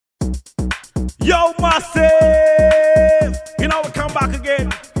Yo, massive! You know, we come back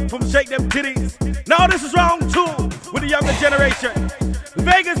again from Shake Them Titties. Now this is round 2 with the younger generation.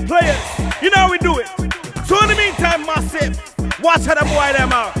 Vegas players, you know how we do it. So in the meantime, massive, watch how the boy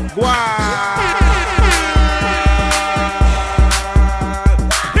them are. Go on.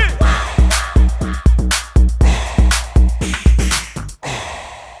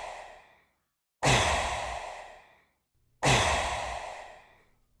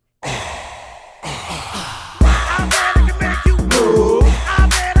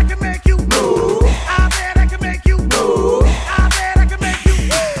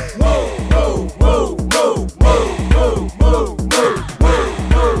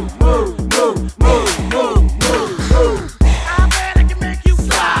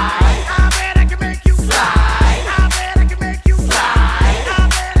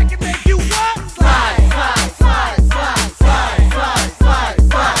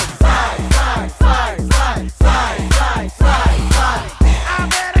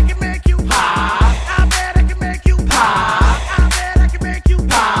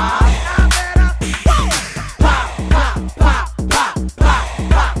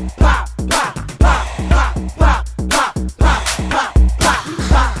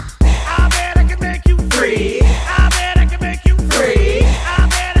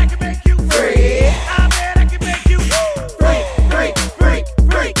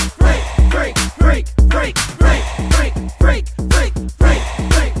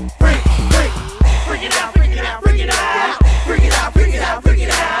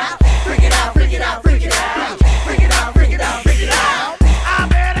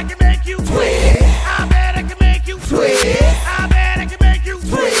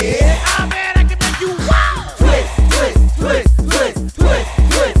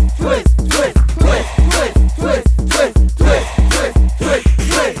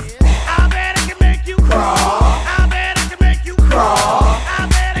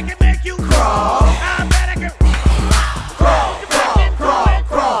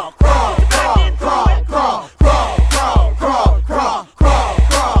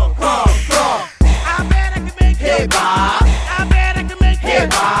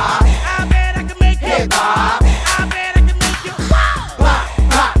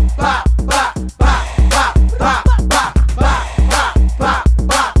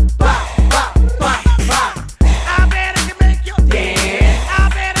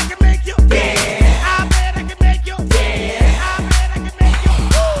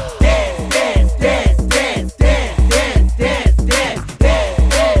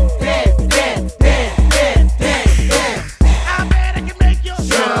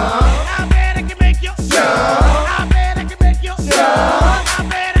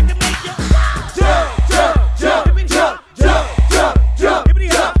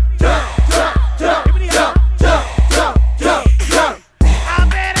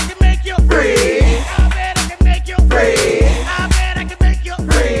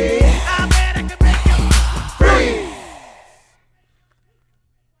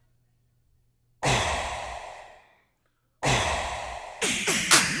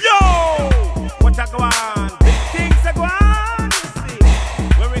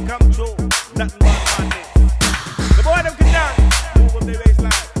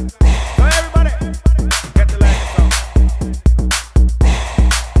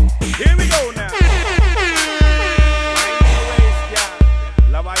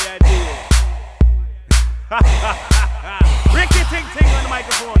 Ricky Ting Ting on the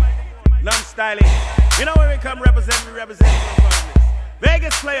microphone. Non-styling. You know when we come represent, we represent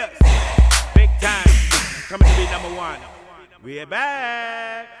Vegas players. Big time. Coming to be #1. We're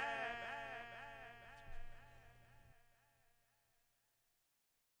back.